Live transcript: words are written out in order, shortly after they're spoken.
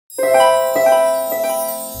Hi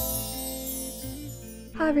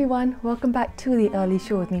everyone, welcome back to The Early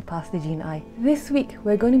Show with me, Pastor Jean I. This week,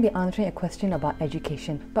 we're going to be answering a question about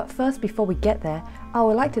education. But first, before we get there, I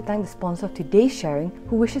would like to thank the sponsor of today's sharing,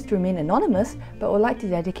 who wishes to remain anonymous, but would like to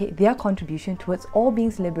dedicate their contribution towards all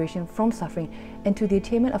beings' liberation from suffering and to the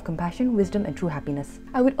attainment of compassion, wisdom, and true happiness.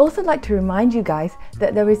 I would also like to remind you guys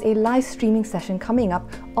that there is a live streaming session coming up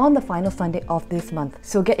on the final Sunday of this month.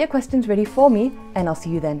 So get your questions ready for me, and I'll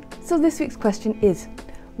see you then. So this week's question is,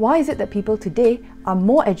 why is it that people today are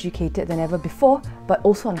more educated than ever before, but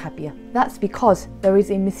also unhappier? That's because there is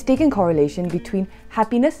a mistaken correlation between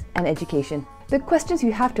happiness and education. The questions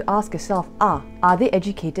you have to ask yourself are they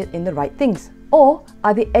educated in the right things? Or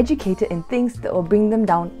are they educated in things that will bring them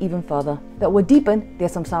down even further, that will deepen their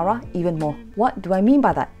samsara even more? What do I mean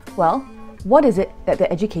by that? Well, what is it that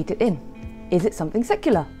they're educated in? Is it something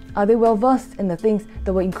secular? Are they well versed in the things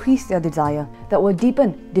that will increase their desire, that will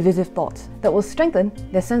deepen divisive thoughts, that will strengthen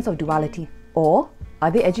their sense of duality? Or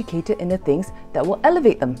are they educated in the things that will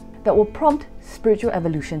elevate them, that will prompt spiritual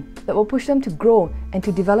evolution, that will push them to grow and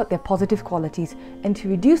to develop their positive qualities and to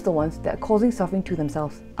reduce the ones that are causing suffering to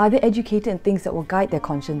themselves? Are they educated in things that will guide their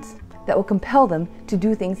conscience, that will compel them to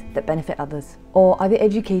do things that benefit others? Or are they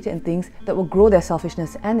educated in things that will grow their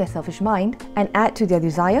selfishness and their selfish mind and add to their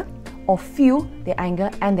desire, or fuel their anger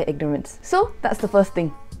and their ignorance? So that's the first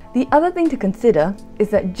thing. The other thing to consider is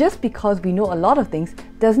that just because we know a lot of things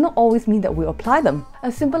does not always mean that we apply them.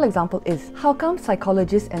 A simple example is, how come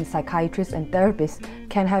psychologists and psychiatrists and therapists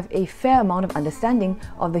can have a fair amount of understanding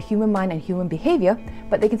of the human mind and human behavior,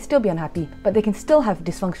 but they can still be unhappy, but they can still have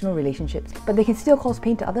dysfunctional relationships, but they can still cause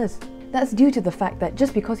pain to others? That's due to the fact that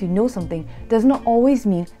just because you know something does not always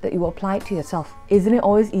mean that you will apply it to yourself. Isn't it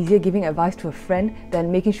always easier giving advice to a friend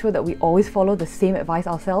than making sure that we always follow the same advice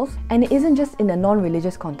ourselves? And it isn't just in a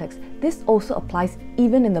non-religious context. This also applies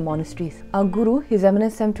even in the monasteries. Our guru, His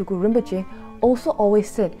Eminence Sem Tuku Rinpoche, also always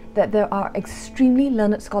said that there are extremely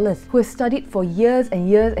learned scholars who have studied for years and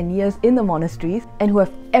years and years in the monasteries and who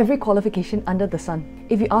have every qualification under the sun.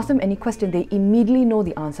 If you ask them any question, they immediately know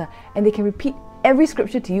the answer and they can repeat every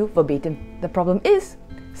scripture to you verbatim. The problem is,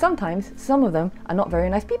 sometimes some of them are not very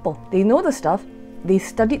nice people. They know the stuff, they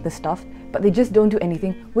studied the stuff, but they just don't do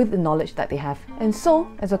anything with the knowledge that they have. And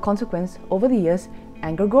so, as a consequence, over the years,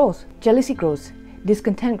 anger grows, jealousy grows,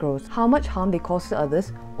 discontent grows. How much harm they cause to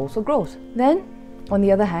others also grows. Then, on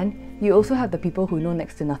the other hand, you also have the people who know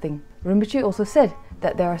next to nothing. Rinpoche also said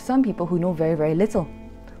that there are some people who know very, very little,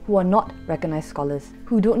 who are not recognized scholars,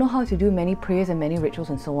 who don't know how to do many prayers and many rituals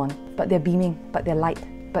and so on, but they're beaming, but they're light,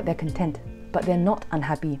 but they're content, but they're not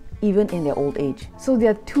unhappy, even in their old age. So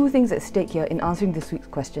there are two things at stake here in answering this week's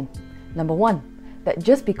question. Number one, that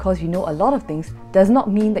just because you know a lot of things does not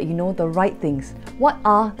mean that you know the right things. What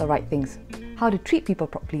are the right things? How to treat people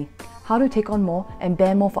properly, how to take on more and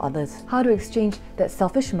bear more for others, how to exchange that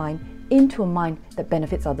selfish mind into a mind that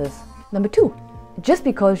benefits others. Number two, just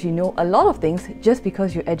because you know a lot of things, just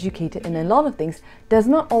because you're educated in a lot of things, does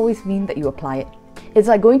not always mean that you apply it. It's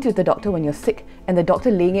like going to the doctor when you're sick and the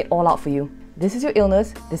doctor laying it all out for you. This is your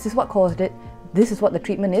illness, this is what caused it, this is what the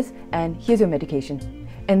treatment is, and here's your medication.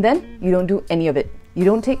 And then you don't do any of it. You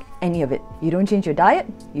don't take any of it. You don't change your diet,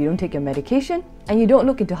 you don't take your medication, and you don't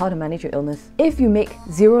look into how to manage your illness. If you make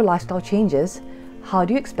zero lifestyle changes, how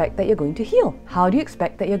do you expect that you're going to heal? How do you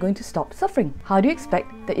expect that you're going to stop suffering? How do you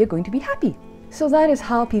expect that you're going to be happy? So that is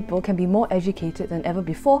how people can be more educated than ever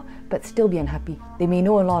before, but still be unhappy. They may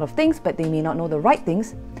know a lot of things, but they may not know the right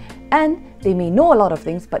things. And they may know a lot of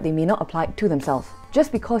things, but they may not apply it to themselves.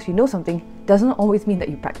 Just because you know something doesn't always mean that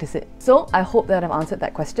you practice it. So I hope that I've answered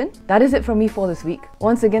that question. That is it from me for this week.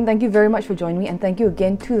 Once again, thank you very much for joining me, and thank you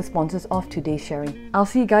again to the sponsors of today's sharing. I'll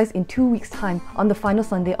see you guys in 2 weeks' time on the final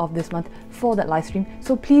Sunday of this month for that live stream.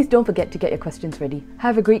 So please don't forget to get your questions ready.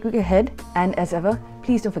 Have a great week ahead, and as ever,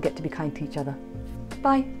 please don't forget to be kind to each other.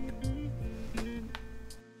 Bye.